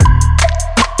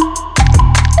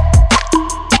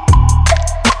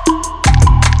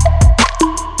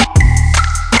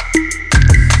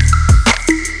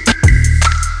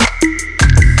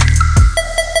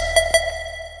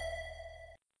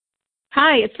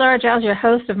it's Laura Giles, your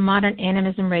host of Modern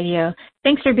Animism Radio.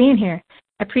 Thanks for being here.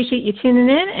 I appreciate you tuning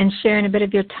in and sharing a bit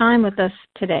of your time with us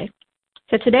today.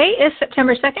 So today is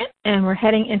September 2nd, and we're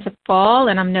heading into fall,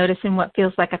 and I'm noticing what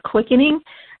feels like a quickening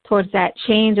towards that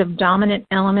change of dominant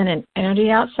element and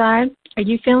energy outside. Are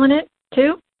you feeling it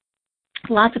too?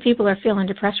 Lots of people are feeling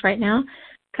depressed right now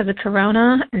because of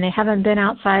Corona, and they haven't been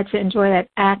outside to enjoy that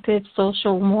active,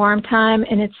 social, warm time,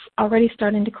 and it's already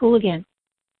starting to cool again.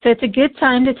 So it's a good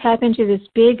time to tap into this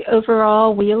big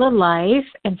overall wheel of life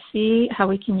and see how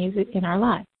we can use it in our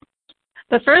lives.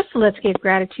 But first, let's give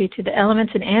gratitude to the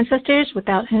elements and ancestors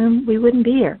without whom we wouldn't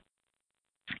be here.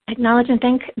 Acknowledge and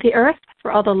thank the earth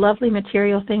for all the lovely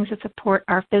material things that support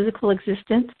our physical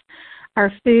existence,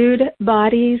 our food,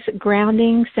 bodies,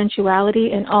 grounding,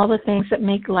 sensuality, and all the things that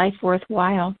make life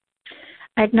worthwhile.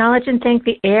 I acknowledge and thank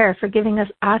the air for giving us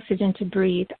oxygen to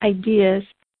breathe, ideas,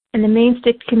 and the means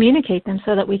to communicate them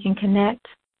so that we can connect.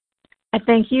 I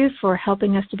thank you for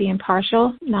helping us to be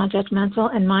impartial,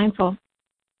 non-judgmental, and mindful.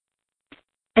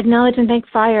 Acknowledge and thank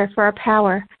fire for our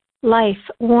power, life,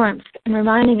 warmth, and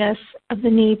reminding us of the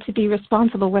need to be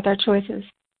responsible with our choices.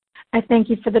 I thank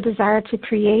you for the desire to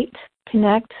create,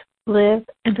 connect, live,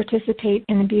 and participate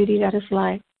in the beauty that is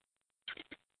life.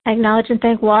 I acknowledge and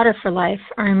thank water for life,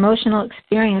 our emotional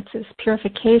experiences,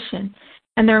 purification,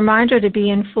 and the reminder to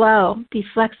be in flow, be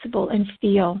flexible, and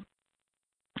feel.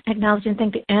 Acknowledge and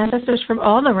thank the ancestors from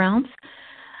all the realms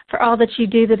for all that you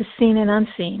do that is seen and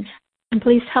unseen. And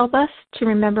please help us to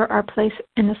remember our place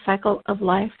in the cycle of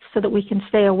life so that we can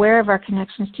stay aware of our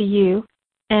connections to you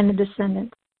and the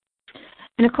descendants.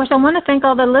 And, of course, I want to thank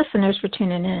all the listeners for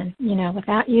tuning in. You know,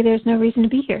 without you, there's no reason to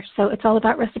be here. So it's all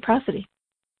about reciprocity.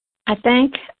 I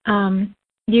thank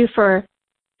you for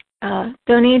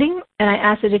donating, and I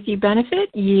ask that if you benefit,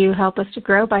 you help us to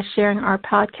grow by sharing our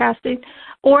podcasting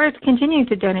or continuing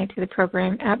to donate to the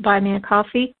program at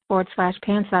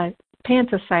buymeacoffee.com/Pan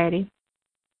Society.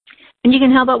 And you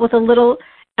can help out with a little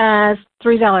as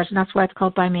 $3, and that's why it's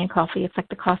called Buy Me a Coffee. It's like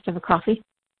the cost of a coffee.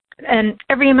 And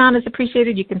every amount is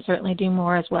appreciated. You can certainly do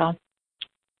more as well.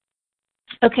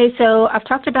 Okay, so I've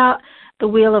talked about the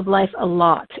Wheel of Life a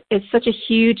lot. It's such a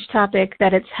huge topic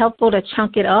that it's helpful to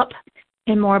chunk it up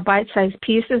in more bite-sized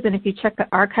pieces. And if you check the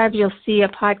archives, you'll see a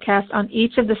podcast on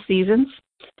each of the seasons.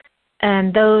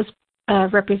 And those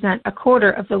represent a quarter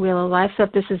of the Wheel of Life. So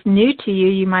if this is new to you,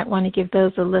 you might want to give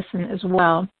those a listen as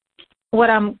well. What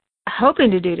I'm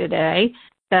hoping to do today,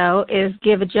 though, is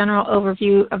give a general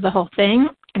overview of the whole thing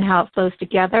and how it flows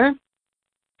together.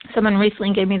 Someone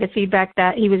recently gave me the feedback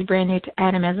that he was brand new to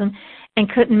animism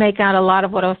and couldn't make out a lot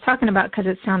of what I was talking about because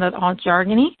it sounded all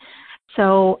jargony.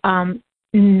 So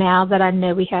now that I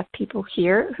know we have people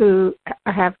here who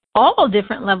have all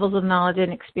different levels of knowledge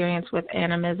and experience with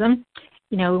animism,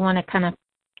 you know, we want to kind of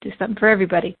do something for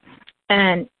everybody.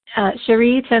 And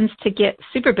Cherie tends to get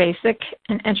super basic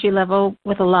and entry level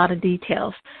with a lot of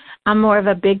details. I'm more of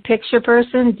a big picture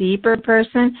person, deeper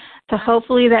person, so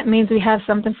hopefully that means we have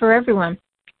something for everyone.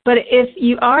 But if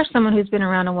you are someone who's been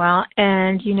around a while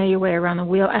and you know your way around the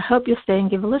wheel, I hope you'll stay and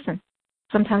give a listen.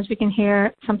 Sometimes we can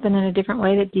hear something in a different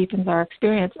way that deepens our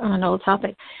experience on an old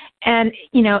topic. And,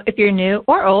 you know, if you're new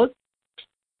or old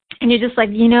and you're just like,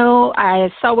 you know,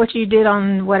 I saw what you did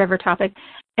on whatever topic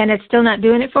and it's still not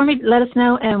doing it for me, let us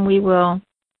know and we will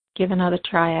give another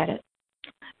try at it.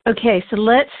 Okay, so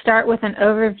let's start with an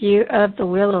overview of the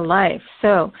Wheel of Life.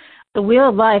 So the Wheel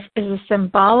of Life is a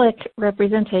symbolic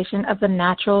representation of the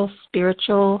natural,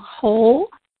 spiritual, whole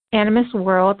animist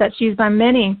world that's used by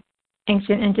many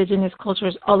ancient indigenous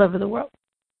cultures all over the world.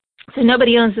 So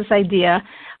nobody owns this idea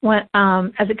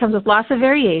as it comes with lots of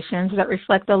variations that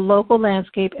reflect the local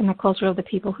landscape and the culture of the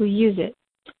people who use it.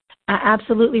 I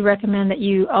absolutely recommend that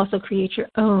you also create your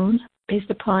own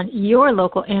based upon your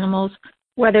local animals,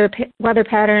 weather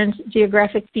patterns,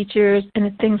 geographic features,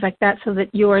 and things like that so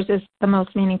that yours is the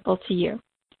most meaningful to you.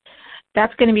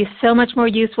 That's going to be so much more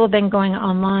useful than going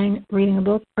online, reading a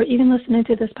book, or even listening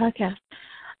to this podcast.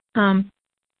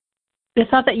 The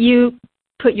thought that you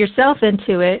put yourself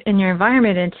into it and your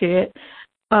environment into it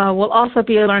will also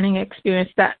be a learning experience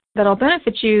that'll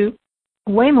benefit you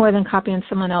way more than copying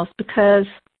someone else because,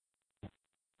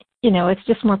 you know, it's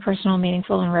just more personal,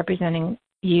 meaningful, and representing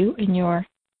you and your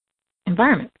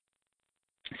environment.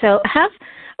 So I have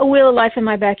a Wheel of Life in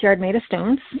my backyard made of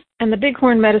stones, and the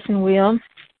Bighorn Medicine Wheel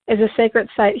is a sacred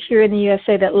site here in the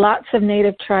USA that lots of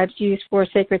native tribes use for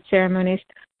sacred ceremonies.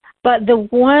 But the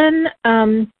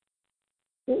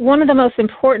one of the most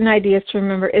important ideas to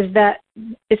remember is that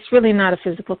it's really not a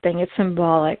physical thing. It's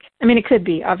symbolic. I mean, it could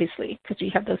be, obviously, because we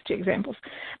have those two examples,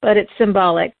 but it's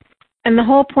symbolic. And the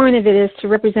whole point of it is to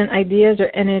represent ideas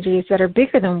or energies that are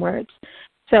bigger than words.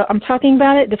 So I'm talking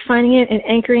about it, defining it, and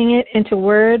anchoring it into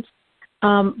words,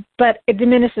 but it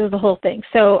diminishes the whole thing.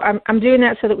 So I'm doing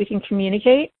that so that we can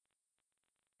communicate,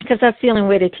 because that's the only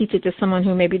way to teach it to someone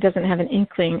who maybe doesn't have an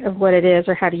inkling of what it is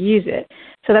or how to use it.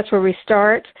 So that's where we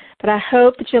start. But I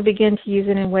hope that you'll begin to use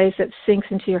it in ways that sinks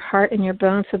into your heart and your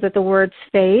bones so that the words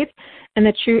fade and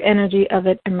the true energy of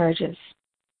it emerges.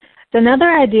 So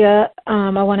another idea I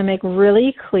want to make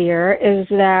really clear is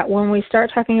that when we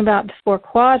start talking about the 4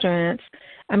 quadrants,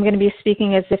 I'm going to be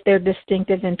speaking as if they're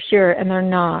distinctive and pure, and they're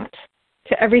not.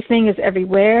 So everything is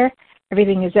everywhere,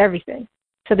 everything is everything.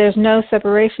 So there's no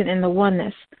separation in the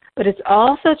oneness. But it's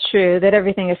also true that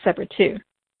everything is separate too.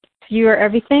 So you are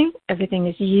everything, everything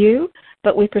is you,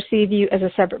 but we perceive you as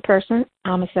a separate person.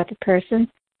 I'm a separate person.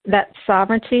 That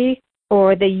sovereignty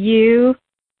or the you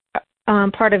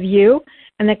part of you,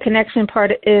 and the connection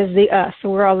part is the us. So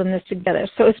we're all in this together.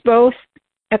 So it's both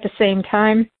at the same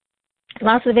time.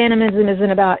 Lots of animism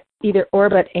isn't about either or,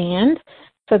 but and.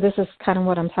 So this is kind of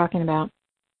what I'm talking about.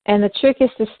 And the trick is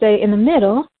to stay in the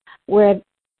middle where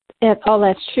all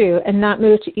that's true and not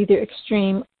move to either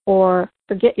extreme or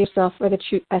forget yourself or the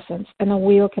true essence. And the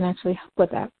wheel can actually help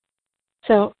with that.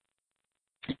 So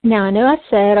now I know I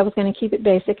said I was going to keep it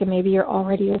basic, and maybe you're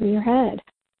already over your head.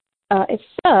 If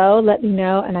so, let me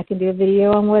know, and I can do a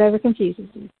video on whatever confuses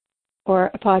you,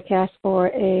 or a podcast, or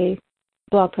a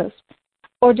blog post.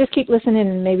 Or just keep listening,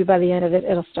 and maybe by the end of it,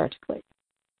 it'll start to click.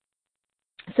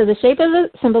 So the shape of the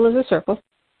symbol is a circle.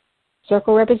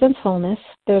 Circle represents wholeness.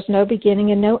 There's no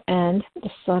beginning and no end. The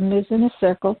sun moves in a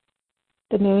circle.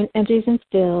 The moon enters and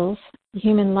fills. The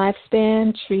human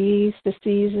lifespan, trees, the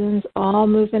seasons, all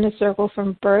move in a circle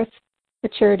from birth,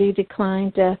 maturity,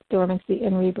 decline, death, dormancy,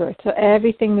 and rebirth. So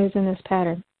everything moves in this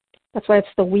pattern. That's why it's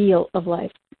the wheel of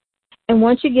life. And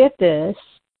once you get this,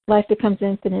 life becomes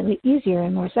infinitely easier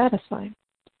and more satisfying.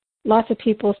 Lots of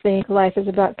people think life is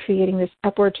about creating this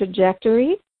upward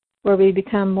trajectory where we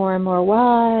become more and more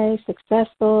wise,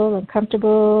 successful, and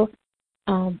comfortable.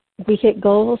 We hit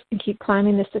goals and keep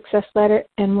climbing the success ladder.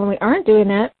 And when we aren't doing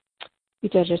that, we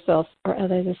judge ourselves or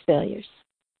others as failures.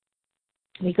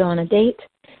 We go on a date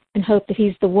and hope that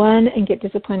he's the one and get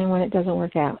disappointed when it doesn't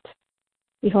work out.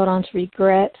 We hold on to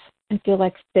regrets and feel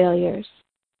like failures.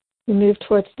 We move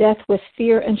towards death with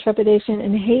fear and trepidation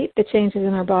and hate the changes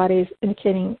in our bodies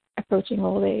indicating approaching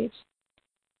old age.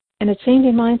 And a change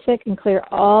in mindset can clear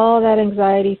all that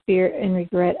anxiety, fear, and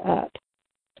regret up.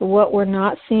 So what we're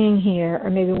not seeing here, or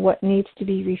maybe what needs to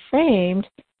be reframed,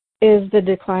 is the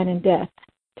decline in death.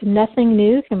 So nothing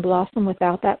new can blossom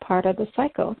without that part of the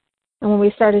cycle. And when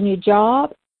we start a new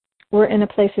job, we're in a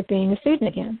place of being a student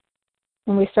again.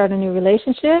 When we start a new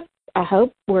relationship, I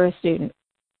hope we're a student.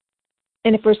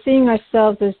 And if we're seeing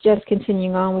ourselves as just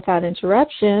continuing on without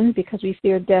interruption because we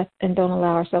fear death and don't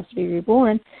allow ourselves to be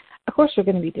reborn, of course we're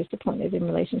going to be disappointed in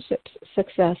relationships,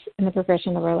 success, and the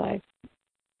progression of our lives.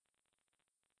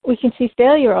 We can see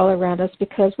failure all around us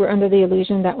because we're under the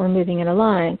illusion that we're moving in a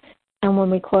line. And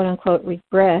when we quote-unquote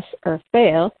regress or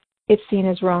fail, it's seen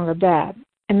as wrong or bad.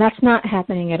 And that's not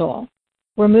happening at all.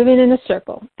 We're moving in a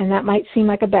circle, and that might seem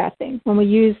like a bad thing. When we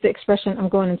use the expression, I'm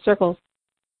going in circles,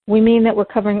 we mean that we're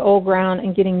covering old ground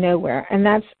and getting nowhere. And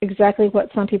that's exactly what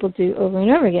some people do over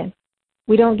and over again.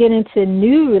 We don't get into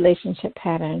new relationship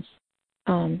patterns.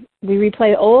 We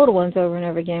replay old ones over and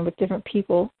over again with different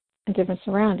people and different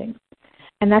surroundings.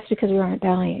 And that's because we aren't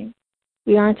dying.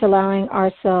 We aren't allowing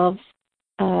ourselves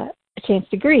a chance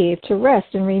to grieve, to rest,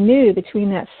 and renew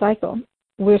between that cycle.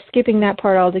 We're skipping that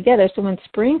part altogether. So when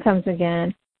spring comes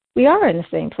again, we are in the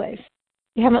same place.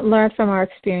 We haven't learned from our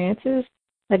experiences,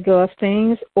 let go of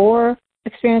things, or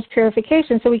experience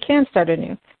purification so we can start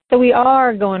anew. So we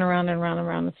are going around and around and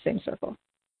around the same circle.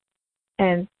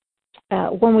 And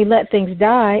when we let things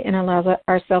die and allow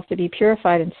ourselves to be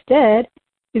purified instead,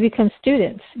 we become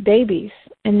students, babies,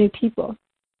 and new people.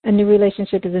 A new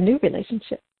relationship is a new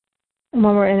relationship. And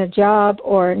when we're in a job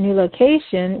or new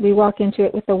location, we walk into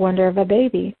it with the wonder of a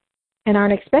baby and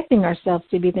aren't expecting ourselves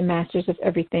to be the masters of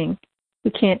everything.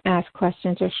 We can't ask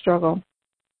questions or struggle.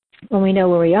 When we know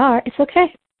where we are, it's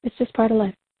okay. It's just part of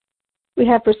life. We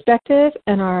have perspective,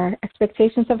 and our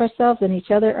expectations of ourselves and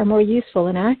each other are more useful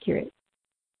and accurate.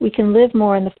 We can live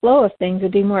more in the flow of things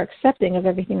and be more accepting of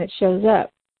everything that shows up.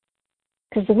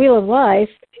 Because the wheel of life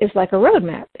is like a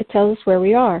roadmap. It tells us where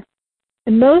we are.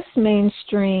 And most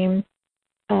mainstream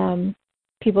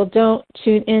people don't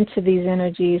tune into these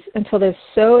energies until they're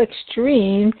so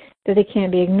extreme that they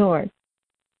can't be ignored.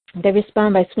 They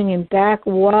respond by swinging back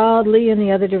wildly in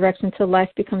the other direction until life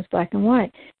becomes black and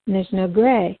white, and there's no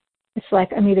gray. It's like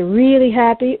I'm either really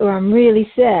happy or I'm really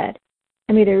sad.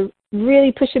 I'm either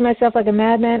really pushing myself like a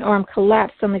madman or I'm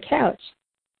collapsed on the couch.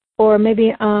 Or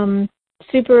maybe I'm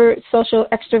super social,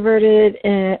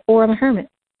 extroverted, or I'm a hermit.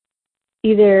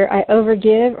 Either I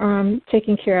overgive or I'm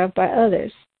taken care of by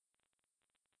others.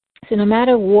 So no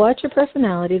matter what your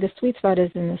personality, the sweet spot is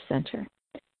in the center.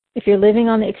 If you're living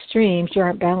on the extremes, you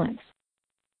aren't balanced.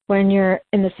 When you're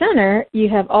in the center, you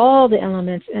have all the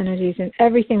elements, energies, and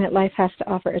everything that life has to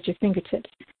offer at your fingertips,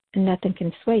 and nothing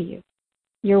can sway you.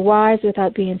 You're wise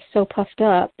without being so puffed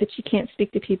up that you can't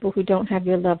speak to people who don't have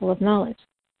your level of knowledge.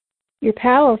 You're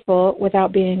powerful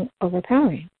without being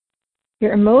overpowering.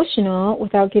 You're emotional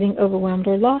without getting overwhelmed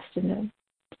or lost in them.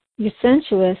 You're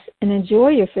sensuous and enjoy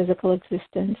your physical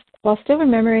existence while still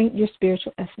remembering your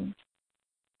spiritual essence.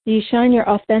 You shine your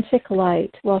authentic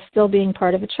light while still being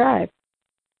part of a tribe.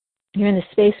 You're in the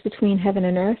space between heaven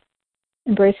and earth,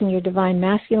 embracing your divine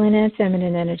masculine and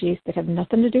feminine energies that have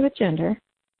nothing to do with gender,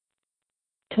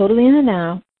 totally in the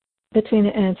now, between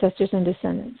the ancestors and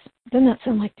descendants. Doesn't that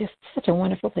sound like just such a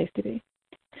wonderful place to be?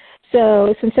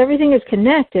 So since everything is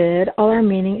connected, all our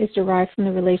meaning is derived from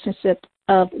the relationship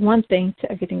of one thing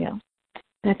to everything else.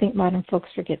 And I think modern folks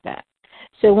forget that.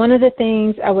 So one of the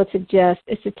things I would suggest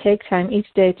is to take time each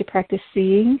day to practice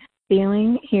seeing,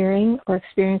 feeling, hearing, or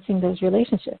experiencing those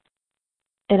relationships.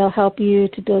 It'll help you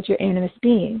to build your animist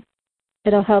being.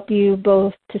 It'll help you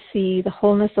both to see the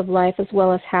wholeness of life as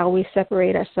well as how we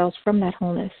separate ourselves from that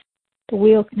wholeness. The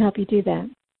wheel can help you do that.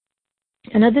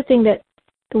 Another thing that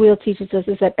the wheel teaches us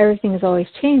is that everything is always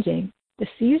changing. The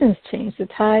seasons change. The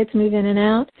tides move in and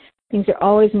out. Things are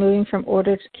always moving from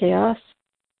order to chaos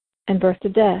and birth to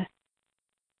death.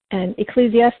 And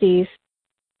Ecclesiastes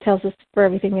tells us for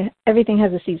everything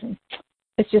has a season.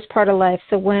 It's just part of life.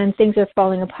 So when things are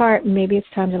falling apart, maybe it's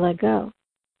time to let go.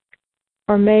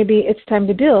 Or maybe it's time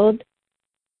to build.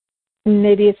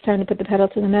 Maybe it's time to put the pedal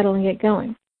to the metal and get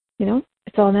going.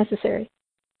 It's all necessary.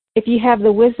 If you have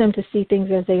the wisdom to see things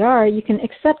as they are, you can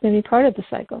accept any part of the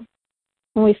cycle.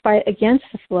 When we fight against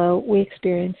the flow, we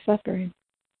experience suffering.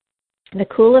 The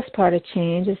coolest part of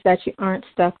change is that you aren't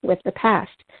stuck with the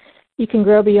past. You can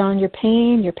grow beyond your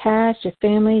pain, your past, your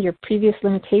family, your previous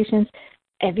limitations.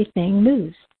 Everything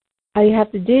moves. All you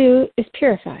have to do is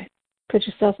purify. Put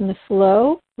yourself in the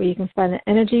flow where you can find the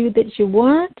energy that you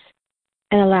want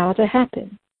and allow it to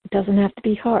happen. It doesn't have to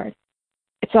be hard.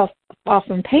 It's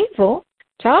often painful.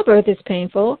 Childbirth is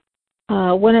painful.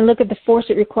 When I look at the force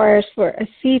it requires for a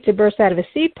seed to burst out of a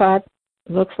seed pod,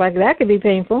 it looks like that could be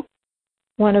painful.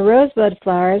 When a rosebud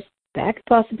flowers, that could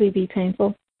possibly be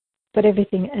painful, but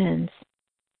everything ends.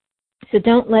 So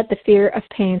don't let the fear of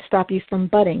pain stop you from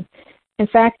budding. In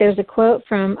fact, there's a quote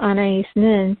from Anais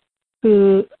Nin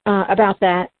about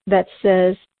that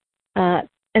says,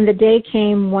 and the day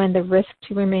came when the risk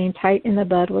to remain tight in the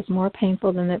bud was more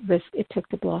painful than the risk it took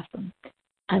to blossom.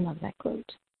 I love that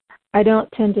quote. I don't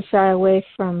tend to shy away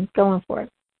from going for it,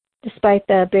 despite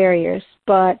the barriers,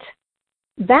 but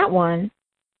that one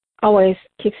always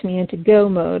kicks me into go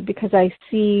mode because I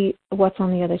see what's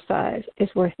on the other side is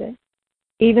worth it.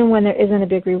 Even when there isn't a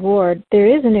big reward, there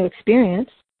is a new experience.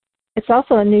 It's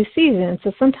also a new season,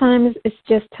 so sometimes it's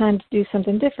just time to do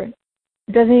something different.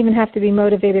 It doesn't even have to be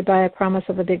motivated by a promise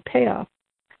of a big payoff.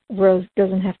 A rose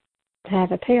doesn't have to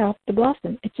have a payoff to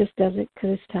blossom. It just does it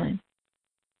because it's time.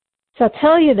 So I'll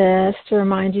tell you this to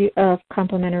remind you of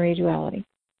complementary duality.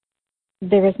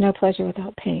 There is no pleasure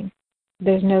without pain.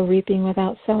 There's no reaping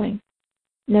without sowing.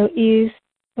 No ease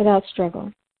without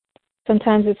struggle.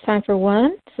 Sometimes it's time for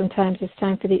one, sometimes it's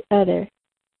time for the other.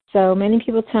 So many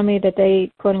people tell me that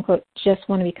they, quote unquote, just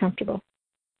want to be comfortable.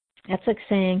 That's like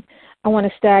saying, I want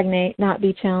to stagnate, not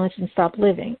be challenged, and stop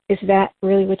living. Is that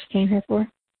really what you came here for?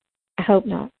 I hope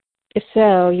not. If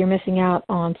so, you're missing out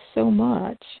on so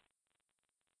much.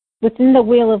 Within the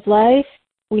wheel of life,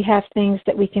 we have things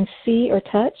that we can see or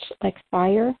touch, like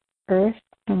fire, earth,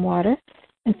 and water,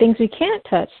 and things we can't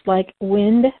touch, like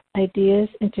wind, ideas,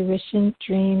 intuition,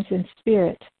 dreams, and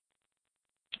spirit.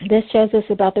 This shows us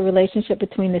about the relationship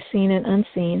between the seen and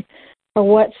unseen, or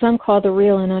what some call the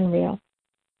real and unreal.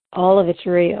 All of it's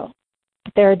real.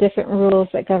 But there are different rules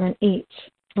that govern each,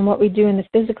 and what we do in the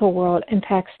physical world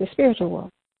impacts the spiritual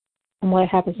world, and what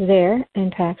happens there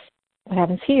impacts what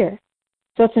happens here.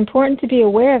 So it's important to be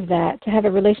aware of that, to have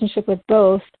a relationship with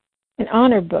both and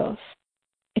honor both.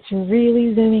 It's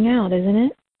really zooming out, isn't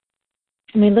it?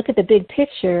 I mean, look at the big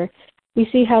picture. We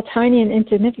see how tiny and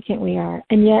insignificant we are.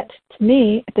 And yet, to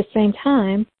me, at the same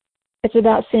time, it's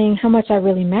about seeing how much I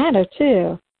really matter,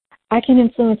 too. I can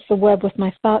influence the web with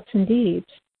my thoughts and deeds.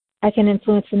 I can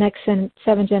influence the next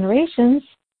 7 generations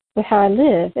with how I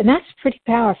live. And that's pretty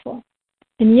powerful.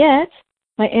 And yet,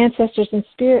 my ancestors in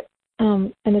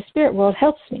the spirit world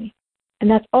helps me. And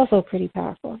that's also pretty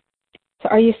powerful. So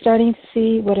are you starting to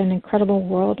see what an incredible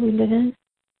world we live in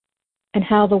and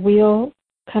how the wheel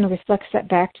kind of reflects that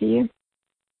back to you?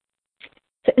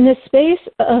 So in the space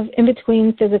of in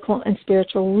between physical and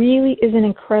spiritual really is an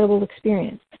incredible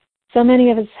experience. So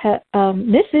many of us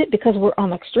miss it because we're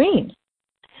on extremes.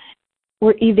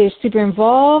 We're either super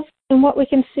involved in what we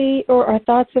can see or our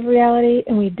thoughts of reality,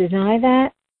 and we deny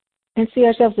that and see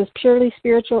ourselves as purely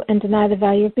spiritual and deny the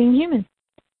value of being human.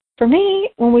 For me,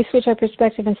 when we switch our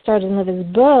perspective and start to live as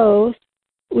both,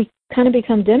 we kind of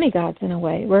become demigods in a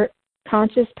way. We're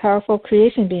conscious, powerful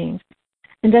creation beings.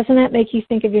 And doesn't that make you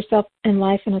think of yourself and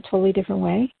life in a totally different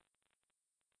way?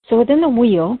 So within the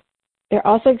wheel, there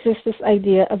also exists this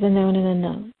idea of the known and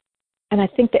unknown. And I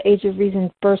think the Age of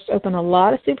Reason burst open a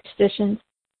lot of superstitions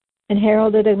and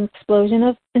heralded an explosion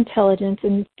of intelligence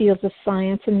in fields of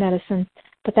science and medicine.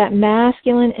 But that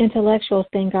masculine intellectual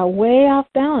thing got way off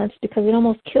balance because it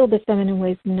almost killed the feminine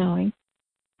ways of knowing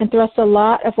and thrust a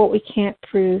lot of what we can't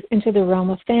prove into the realm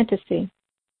of fantasy.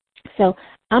 So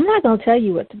I'm not going to tell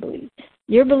you what to believe.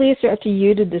 Your beliefs are up to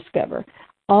you to discover.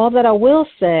 All that I will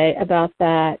say about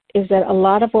that is that a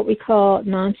lot of what we call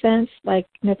nonsense, like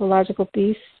mythological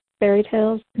beasts, fairy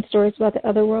tales, and stories about the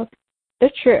other world,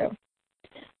 they're true.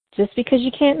 Just because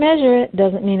you can't measure it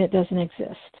doesn't mean it doesn't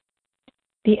exist.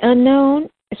 The unknown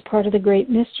is part of the great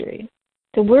mystery.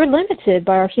 So we're limited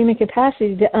by our human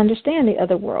capacity to understand the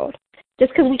other world.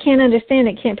 Just because we can't understand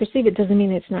it, can't perceive it, doesn't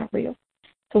mean it's not real.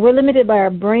 So we're limited by our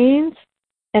brains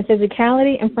and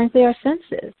physicality and, frankly, our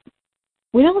senses.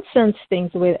 We don't sense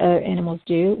things the way that other animals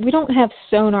do. We don't have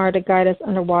sonar to guide us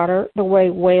underwater the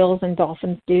way whales and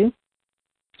dolphins do.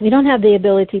 We don't have the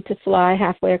ability to fly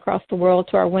halfway across the world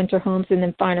to our winter homes and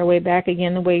then find our way back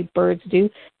again the way birds do.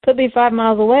 Could be 5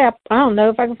 miles away. I don't know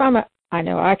if I can find I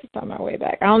know I can find my way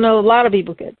back. I don't know, a lot of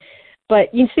people could.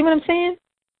 But you see what I'm saying?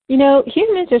 You know,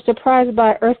 humans are surprised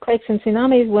by earthquakes and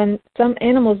tsunamis when some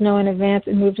animals know in advance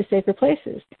and move to safer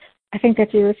places. I think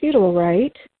that's irrefutable,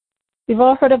 right? We've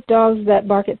all heard of dogs that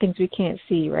bark at things we can't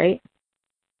see, right?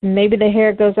 Maybe the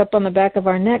hair goes up on the back of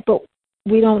our neck, but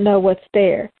we don't know what's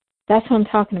there. That's what I'm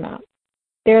talking about.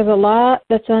 There's a lot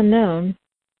that's unknown.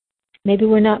 Maybe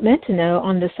we're not meant to know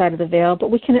on this side of the veil,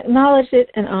 but we can acknowledge it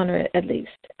and honor it at least.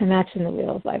 And that's in the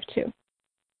Wheel of Life too.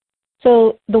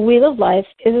 So the Wheel of Life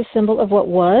is a symbol of what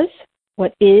was,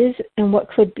 what is, and what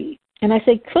could be. And I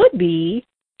say could be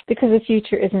because the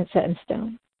future isn't set in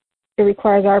stone. It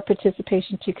requires our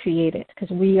participation to create it because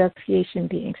we are creation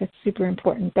beings. It's super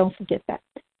important. Don't forget that.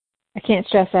 I can't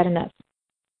stress that enough.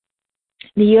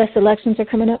 The U.S. elections are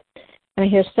coming up, and I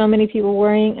hear so many people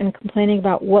worrying and complaining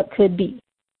about what could be.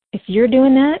 If you're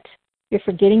doing that, you're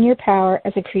forgetting your power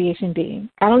as a creation being.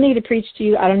 I don't need to preach to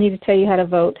you. I don't need to tell you how to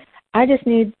vote. I just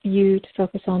need you to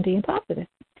focus on being positive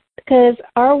because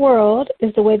our world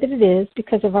is the way that it is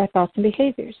because of our thoughts and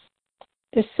behaviors.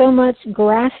 There's so much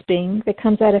grasping that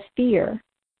comes out of fear.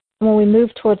 When we move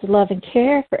towards love and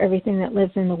care for everything that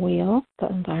lives in the wheel, the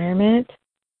environment,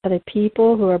 other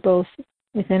people who are both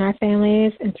within our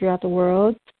families and throughout the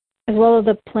world, as well as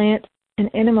the plant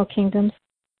and animal kingdoms,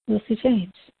 we'll see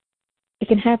change. It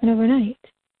can happen overnight.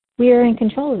 We are in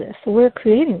control of this, so we're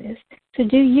creating this. So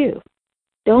do you.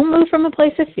 Don't move from a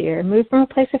place of fear. Move from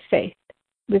a place of faith.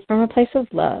 Move from a place of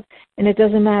love. And it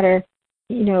doesn't matter,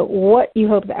 you know, what you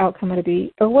hope the outcome will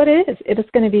be or what it is. It is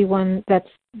going to be one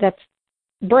that's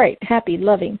bright, happy,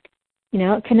 loving, you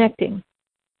know, connecting.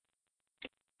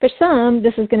 For some,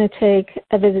 this is going to take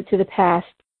a visit to the past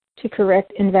to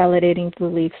correct invalidating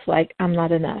beliefs like I'm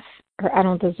not enough or I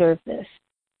don't deserve this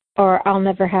or I'll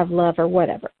never have love or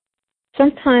whatever.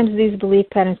 Sometimes these belief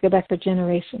patterns go back for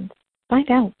generations. Find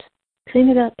out. Clean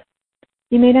it up.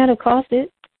 You may not have caused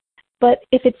it, but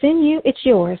if it's in you, it's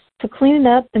yours. So clean it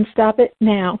up and stop it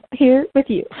now, here with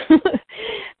you.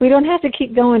 We don't have to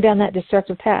keep going down that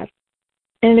destructive path.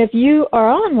 And if you are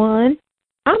on one,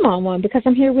 I'm on one because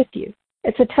I'm here with you.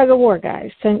 It's a tug of war,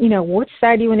 guys. So, you know, which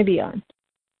side do you want to be on?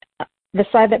 The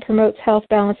side that promotes health,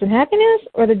 balance, and happiness,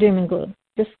 or the doom and gloom?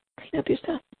 Just clean up your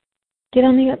stuff. Get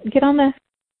on the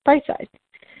bright side.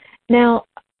 Now,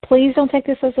 please don't take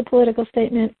this as a political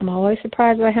statement. I'm always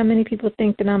surprised by how many people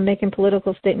think that I'm making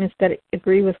political statements that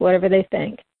agree with whatever they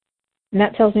think. And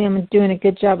that tells me I'm doing a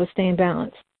good job of staying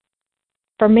balanced.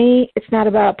 For me, it's not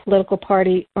about a political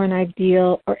party or an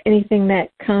ideal or anything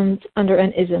that comes under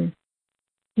an ism.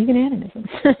 You can add an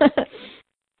ism.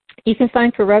 You can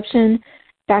find corruption,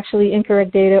 factually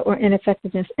incorrect data, or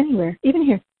ineffectiveness anywhere, even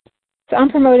here. So I'm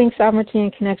promoting sovereignty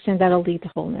and connection that'll lead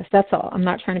to wholeness. That's all. I'm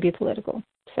not trying to be political.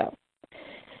 So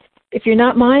if you're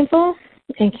not mindful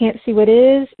and can't see what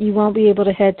is, you won't be able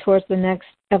to head towards the next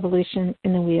evolution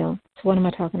in the wheel. So what am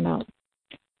I talking about?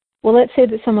 Well, let's say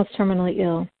that someone's terminally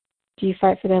ill. Do you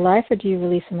fight for their life or do you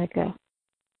release and let go?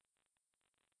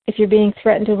 If you're being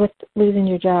threatened with losing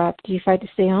your job, do you fight to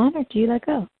stay on or do you let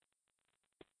go?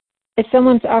 If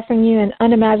someone's offering you an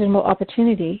unimaginable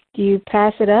opportunity, do you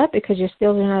pass it up because your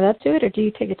skills are not up to it or do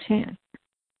you take a chance?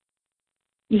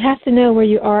 You have to know where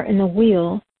you are in the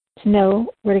wheel to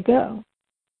know where to go.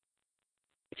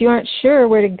 If you aren't sure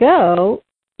where to go,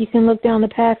 you can look down the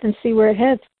path and see where it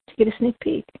heads to get a sneak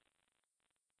peek.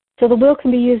 So the wheel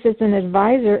can be used as an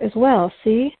advisor as well.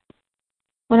 See?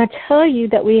 When I tell you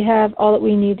that we have all that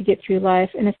we need to get through life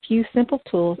and a few simple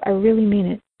tools, I really mean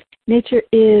it. Nature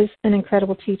is an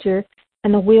incredible teacher,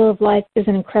 and the wheel of life is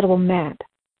an incredible map.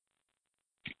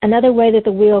 Another way that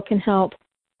the wheel can help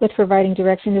with providing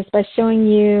direction is by showing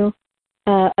you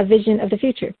a vision of the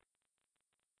future.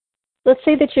 Let's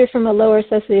say that you're from a lower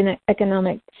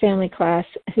socioeconomic family class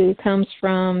who comes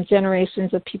from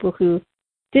generations of people who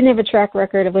didn't have a track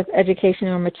record with education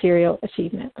or material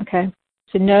achievement, okay?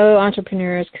 So no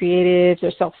entrepreneurs, creatives,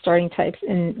 or self-starting types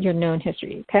in your known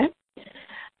history, okay?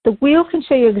 The wheel can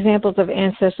show you examples of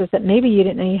ancestors that maybe you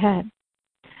didn't know you had.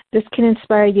 This can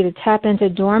inspire you to tap into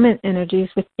dormant energies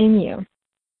within you.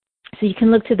 So you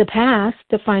can look to the past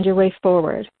to find your way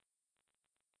forward.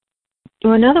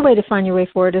 Or another way to find your way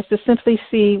forward is to simply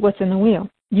see what's in the wheel.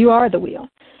 You are the wheel.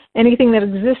 Anything that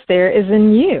exists there is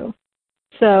in you.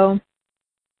 So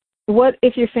what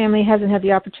if your family hasn't had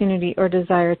the opportunity or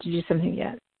desire to do something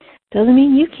yet? Doesn't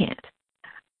mean you can't.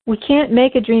 We can't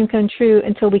make a dream come true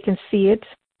until we can see it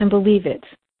and believe it.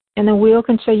 And the wheel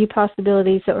can show you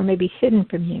possibilities that were maybe hidden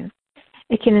from you.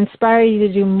 It can inspire you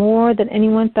to do more than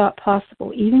anyone thought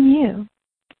possible, even you.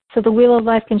 So the wheel of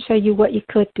life can show you what you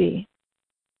could be.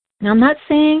 Now, I'm not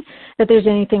saying that there's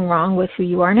anything wrong with who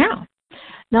you are now.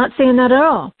 Not saying that at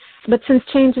all. But since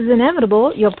change is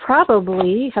inevitable, you'll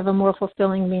probably have a more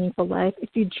fulfilling, meaningful life if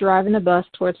you drive in the bus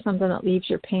towards something that leaves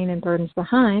your pain and burdens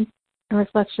behind and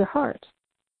reflects your heart.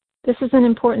 This is an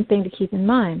important thing to keep in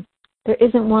mind. There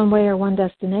isn't one way or one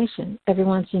destination.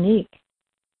 Everyone's unique.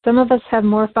 Some of us have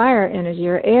more fire energy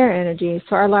or air energy,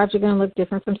 so our lives are going to look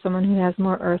different from someone who has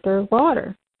more earth or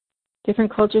water.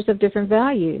 Different cultures have different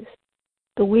values.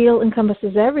 The wheel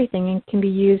encompasses everything and can be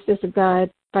used as a guide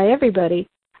by everybody,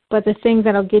 but the thing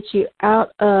that will get you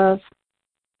out of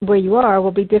where you are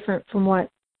will be different from what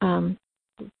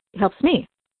helps me.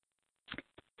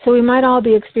 So we might all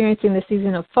be experiencing the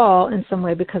season of fall in some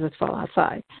way because it's fall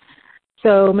outside.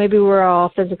 So maybe we're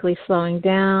all physically slowing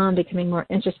down, becoming more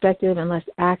introspective and less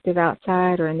active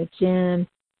outside or in the gym.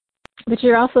 But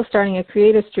you're also starting a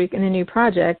creative streak in a new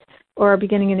project or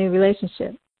beginning a new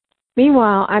relationship.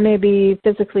 Meanwhile, I may be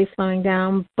physically slowing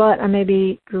down, but I may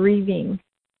be grieving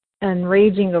and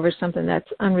raging over something that's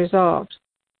unresolved.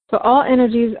 So all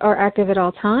energies are active at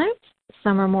all times.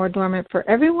 Some are more dormant for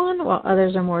everyone, while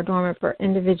others are more dormant for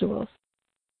individuals.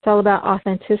 It's all about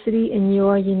authenticity in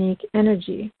your unique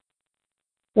energy.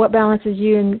 What balances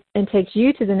you and takes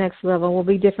you to the next level will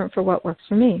be different for what works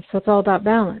for me. So it's all about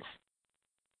balance.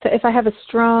 So if I have a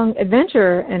strong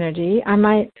adventurer energy, I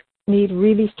might need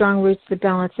really strong roots to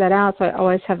balance that out so I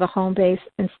always have a home base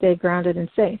and stay grounded and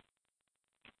safe.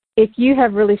 If you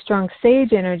have really strong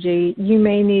sage energy, you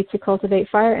may need to cultivate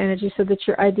fire energy so that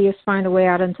your ideas find a way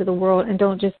out into the world and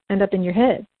don't just end up in your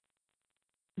head.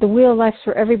 The wheel of life's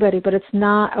for everybody, but it's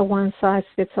not a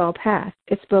one-size-fits-all path.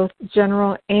 It's both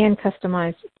general and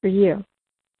customized for you. And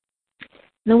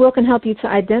the wheel can help you to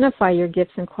identify your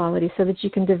gifts and qualities so that you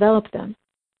can develop them.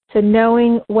 So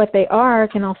knowing what they are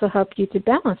can also help you to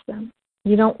balance them.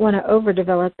 You don't want to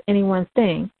overdevelop any one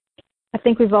thing. I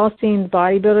think we've all seen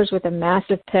bodybuilders with the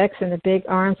massive pecs and the big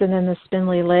arms and then the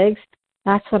spindly legs.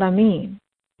 That's what I mean.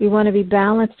 We want to be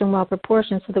balanced and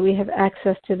well-proportioned so that we have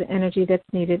access to the energy that's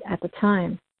needed at the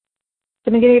time.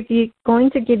 So I'm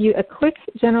going to give you a quick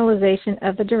generalization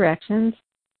of the directions.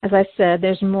 As I said,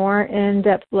 there's more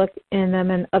in-depth look in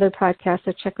them in other podcasts,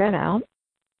 so check that out.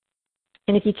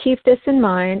 And if you keep this in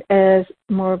mind as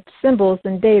more symbols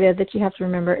than data that you have to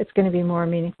remember, it's going to be more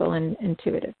meaningful and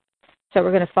intuitive. So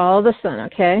we're going to follow the sun,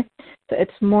 okay? So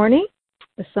it's morning.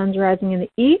 The sun's rising in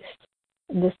the east.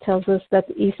 And this tells us that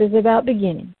the east is about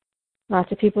beginning. Lots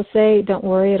of people say, don't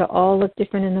worry, it'll all look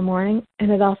different in the morning.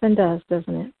 And it often does,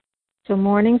 doesn't it? So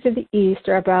mornings of the east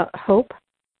are about hope,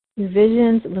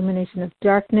 visions, illumination of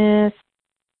darkness.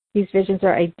 These visions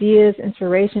are ideas,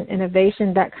 inspiration,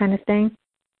 innovation, that kind of thing.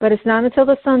 But it's not until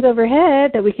the sun's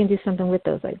overhead that we can do something with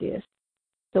those ideas.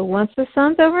 So once the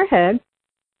sun's overhead,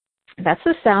 that's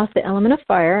the south, the element of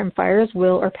fire, and fire is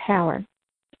will or power.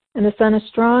 And the sun is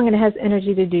strong and it has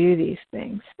energy to do these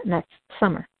things. And that's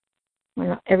summer,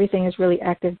 when everything is really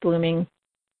active, blooming,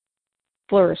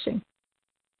 flourishing.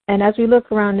 And as we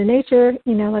look around in nature,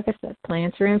 like I said,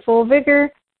 plants are in full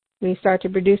vigor. We start to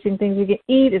producing things we can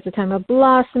eat. It's a time of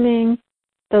blossoming.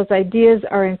 Those ideas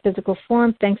are in physical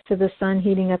form thanks to the sun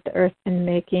heating up the earth and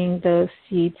making those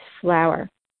seeds flower.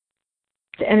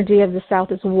 The energy of the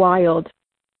south is wild.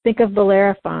 Think of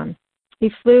Bellerophon. He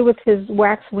flew with his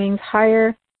wax wings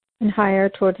higher and higher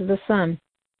towards the sun.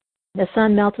 The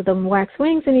sun melted the wax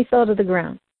wings and he fell to the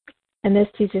ground. And this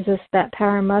teaches us that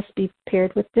power must be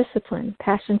paired with discipline.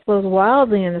 Passion flows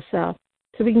wildly in the south,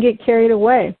 so we can get carried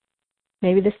away.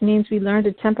 Maybe this means we learn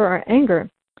to temper our anger,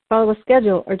 follow a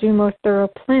schedule, or do more thorough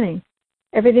planning.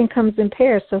 Everything comes in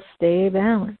pairs, so stay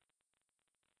balanced.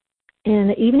 In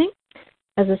the evening,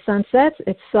 as the sun sets,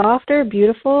 it's softer,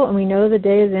 beautiful, and we know the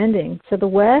day is ending. So the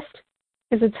west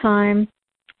is a time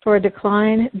for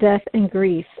decline, death, and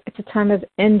grief. It's a time of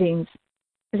endings.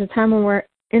 It's a time when we're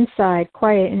inside,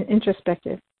 quiet, and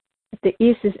introspective. If the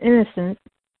east is innocence,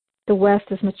 the west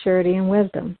is maturity and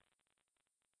wisdom.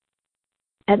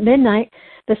 At midnight,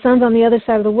 the sun's on the other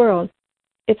side of the world.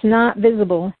 It's not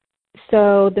visible,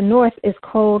 so the north is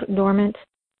cold, dormant,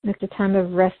 and it's a time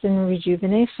of rest and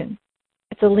rejuvenation.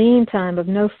 It's a lean time of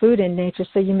no food in nature,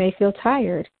 so you may feel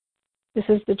tired. This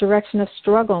is the direction of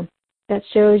struggle that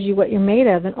shows you what you're made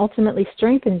of and ultimately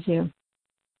strengthens you.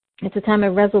 It's a time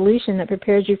of resolution that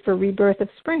prepares you for rebirth of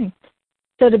spring.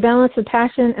 So to balance the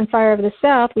passion and fire of the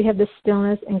south, we have the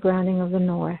stillness and grounding of the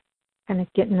north. Kind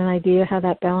of getting an idea how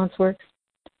that balance works.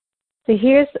 So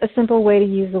here's a simple way to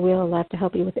use the Wheel of Life to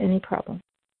help you with any problem.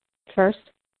 First,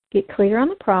 get clear on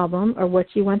the problem or what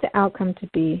you want the outcome to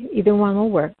be. Either one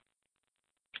will work.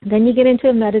 Then you get into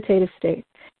a meditative state,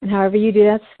 and however you do,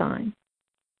 that's fine.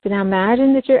 So now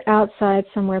imagine that you're outside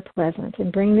somewhere pleasant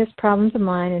and bring this problem to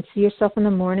mind and see yourself in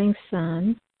the morning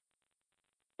sun,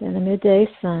 then the midday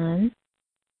sun,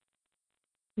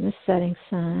 and the setting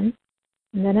sun,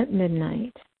 and then at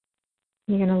midnight.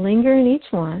 You're going to linger in each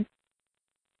one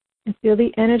and feel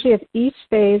the energy of each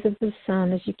phase of the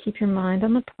sun as you keep your mind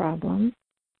on the problem,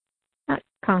 not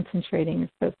concentrating or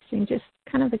focusing, just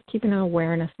kind of keeping an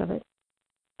awareness of it.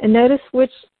 And notice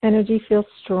which energy feels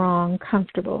strong,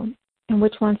 comfortable, and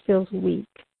which one feels weak.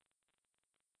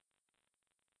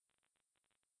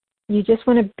 You just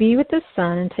want to be with the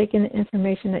sun and take in the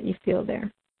information that you feel there.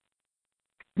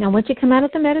 Now, once you come out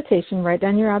of the meditation, write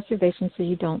down your observations so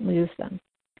you don't lose them.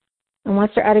 And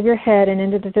once they're out of your head and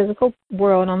into the physical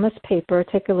world on this paper,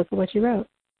 take a look at what you wrote.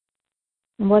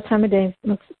 And what time of day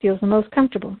feels the most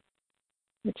comfortable?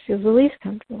 Which feels the least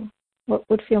comfortable? What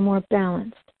would feel more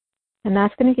balanced? And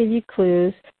that's going to give you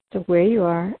clues to where you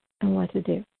are and what to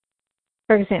do.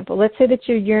 For example, let's say that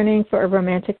you're yearning for a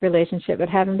romantic relationship but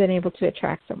haven't been able to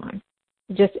attract someone.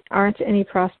 There just aren't any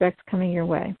prospects coming your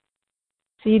way.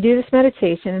 So you do this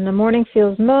meditation, and the morning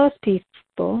feels most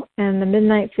peaceful, and the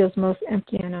midnight feels most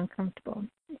empty and uncomfortable.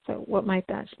 So what might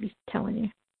that be telling you?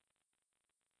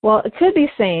 Well, it could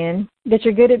be saying that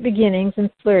you're good at beginnings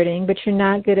and flirting, but you're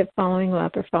not good at following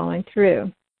up or following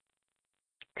through.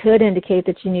 Could indicate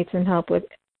that you need some help with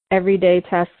everyday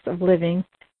tasks of living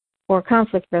or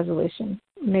conflict resolution.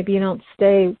 Maybe you don't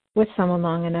stay with someone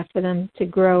long enough for them to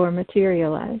grow or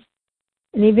materialize.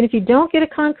 And even if you don't get a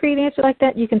concrete answer like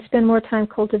that, you can spend more time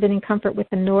cultivating comfort with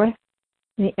the north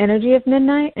and the energy of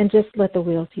midnight and just let the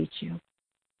wheel teach you.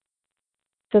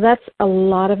 So that's a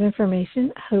lot of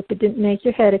information. I hope it didn't make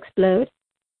your head explode,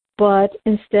 but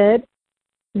instead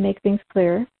make things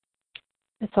clearer.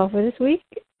 That's all for this week.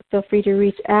 Feel free to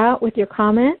reach out with your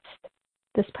comments.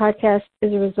 This podcast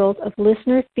is a result of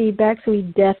listener feedback, so we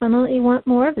definitely want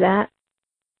more of that.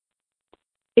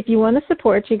 If you want to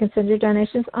support, you can send your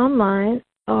donations online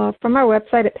from our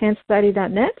website at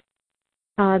pansociety.net.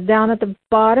 Down at the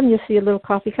bottom, you'll see a little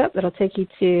coffee cup that'll take you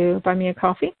to Buy Me a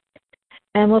Coffee.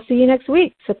 And we'll see you next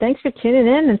week. So thanks for tuning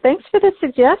in, and thanks for the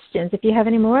suggestions. If you have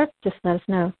any more, just let us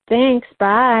know. Thanks.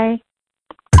 Bye.